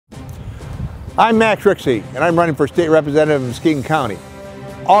I'm Max Riekse, and I'm running for state representative in Muskegon County.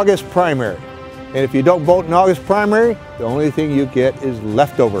 August primary. And if you don't vote in August primary, the only thing you get is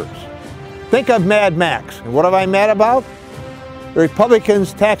leftovers. Think of Mad Max. And what am I mad about? The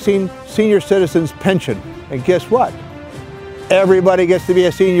Republicans taxing senior citizens' pension. And guess what? Everybody gets to be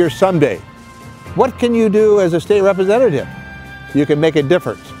a senior someday. What can you do as a state representative? You can make a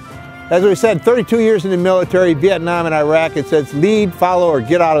difference. As we said, 32 years in the military, Vietnam and Iraq, it says lead, follow, or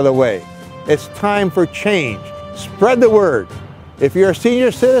get out of the way. It's time for change. Spread the word. If you're a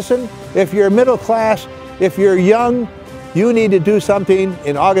senior citizen, if you're middle class, if you're young, you need to do something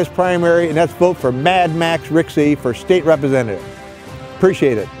in August primary, and that's vote for Mad Max Riekse for state representative.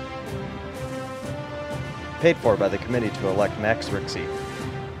 Appreciate it. Paid for by the committee to elect Max Riekse.